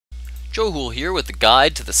Joehoul here with the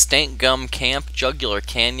guide to the Stank Camp, Jugular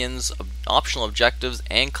Canyons, optional objectives,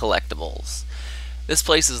 and collectibles. This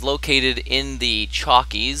place is located in the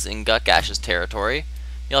Chalkies in Gutgash's territory.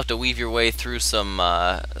 You'll have to weave your way through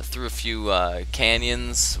a few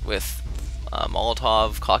canyons with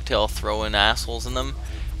Molotov cocktail throwing assholes in them,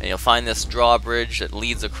 and you'll find this drawbridge that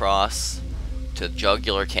leads across to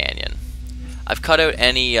Jugular Canyon. I've cut out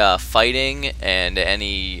any fighting and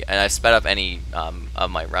I've sped up any of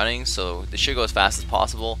my running, so this should go as fast as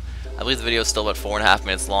possible. I believe the video is still about 4.5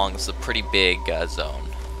 minutes long. This is a pretty big zone.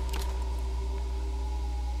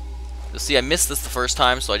 You'll see I missed this the first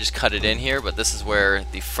time, so I just cut it in here, but this is where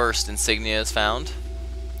the first insignia is found.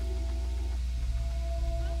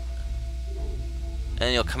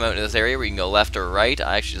 And you'll come out into this area where you can go left or right.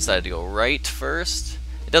 I actually decided to go right first.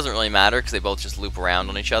 It doesn't really matter because they both just loop around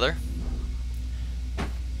on each other.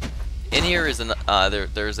 In here is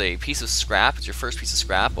there's a piece of scrap. It's your first piece of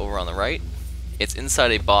scrap over on the right. It's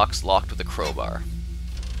inside a box locked with a crowbar.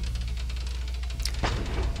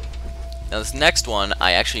 Now this next one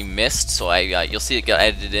I actually missed, so you'll see it got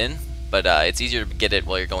edited in, but it's easier to get it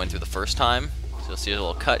while you're going through the first time. So you'll see a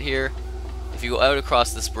little cut here. If you go out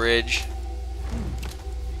across this bridge,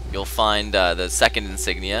 you'll find the second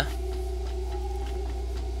insignia.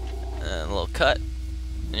 And a little cut,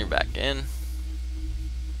 and you're back in.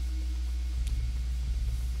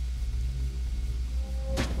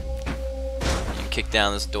 Kick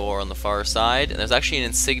down this door on the far side, and there's actually an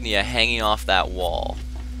insignia hanging off that wall.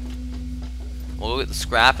 We'll get the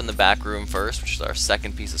scrap in the back room first, which is our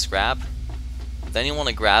second piece of scrap. Then you'll want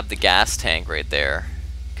to grab the gas tank right there,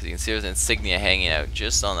 because you can see there's an insignia hanging out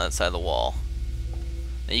just on that side of the wall.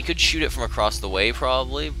 Now you could shoot it from across the way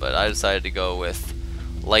probably, but I decided to go with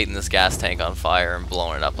lighting this gas tank on fire and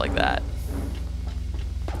blowing it up like that.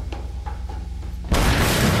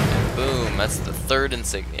 And boom, that's the third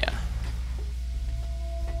insignia.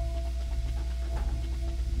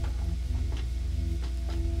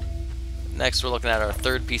 Next we're looking at our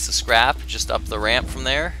third piece of scrap, just up the ramp from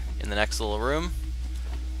there, in the next little room.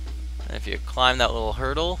 And if you climb that little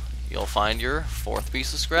hurdle, you'll find your fourth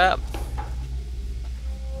piece of scrap.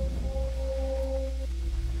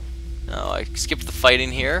 Now I skipped the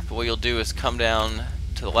fighting here, but what you'll do is come down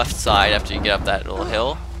to the left side after you get up that little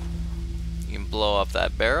hill. You can blow up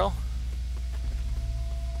that barrel.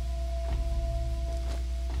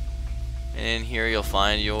 And in here you'll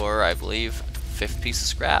find your, I believe, fifth piece of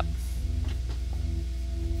scrap.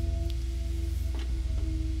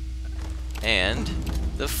 And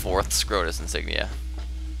the fourth Scrotus insignia.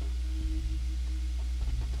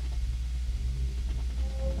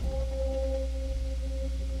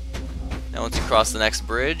 Now once you cross the next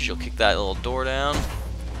bridge, you'll kick that little door down,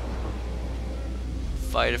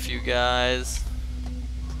 fight a few guys,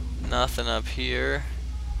 nothing up here.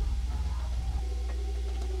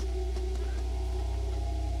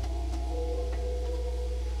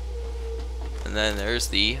 And then there's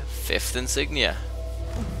the fifth insignia.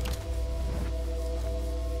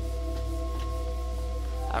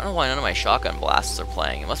 I don't know why none of my shotgun blasts are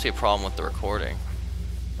playing. It must be a problem with the recording.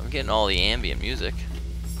 I'm getting all the ambient music.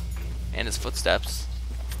 And his footsteps.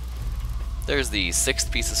 There's the sixth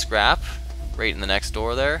piece of scrap, right in the next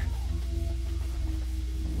door there.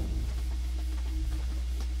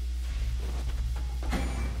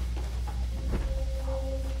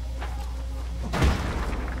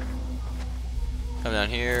 Come down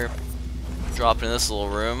here, drop into this little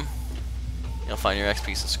room. You'll find your next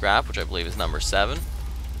piece of scrap, which I believe is number 7.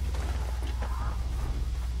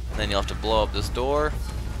 And then you'll have to blow up this door.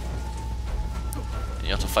 And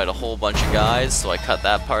you'll have to fight a whole bunch of guys, so I cut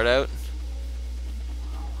that part out.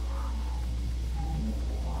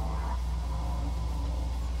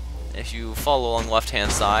 If you follow along the left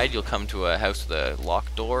hand side, you'll come to a house with a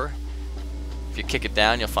locked door. If you kick it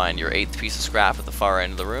down, you'll find your 8th piece of scrap at the far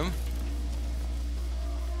end of the room.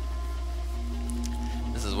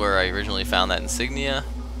 This is where I originally found that insignia,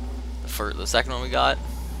 the second one we got.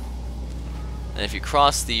 And if you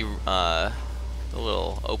cross the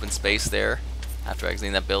little open space there, after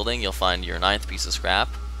exiting that building, you'll find your 9th piece of scrap.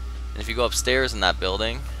 And if you go upstairs in that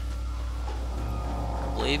building,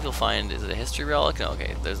 I believe you'll find, is it a history relic? No,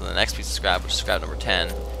 okay, there's the next piece of scrap, which is scrap number 10.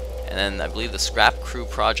 And then I believe the scrap crew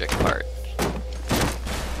project part.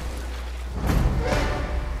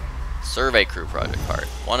 Survey crew project part,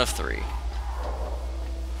 1 of 3.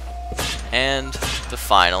 And the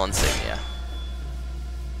final insignia.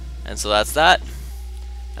 And so that's that.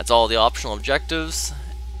 That's all the optional objectives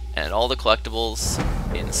and all the collectibles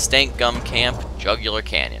in Stank Camp, Jugular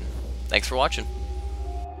Canyon. Thanks for watching.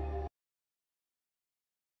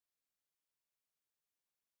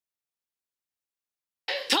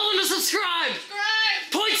 Tell him this is subscribe!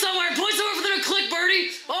 Point somewhere for them to click, Birdie!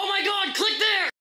 Oh!